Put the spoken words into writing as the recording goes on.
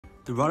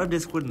The Rod of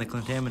Discord and the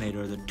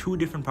Contaminator are the two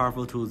different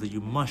powerful tools that you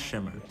must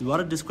shimmer. The Rod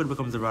of Discord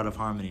becomes the Rod of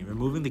Harmony,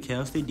 removing the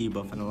Chaos State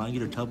debuff and allowing you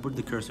to teleport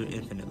the cursor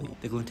infinitely.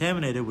 The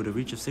Contaminator, with a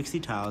reach of 60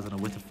 tiles and a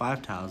width of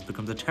 5 tiles,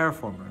 becomes a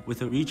Terraformer,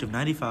 with a reach of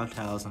 95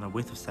 tiles and a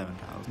width of 7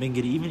 tiles, making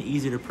it even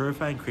easier to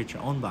purify and create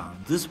your own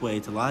bombs. This way,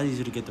 it's a lot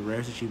easier to get the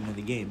rarest achievement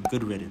in the game,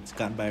 Good Riddance,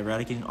 gotten by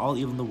eradicating all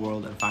evil in the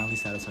world and finally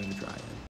satisfying the Dryad.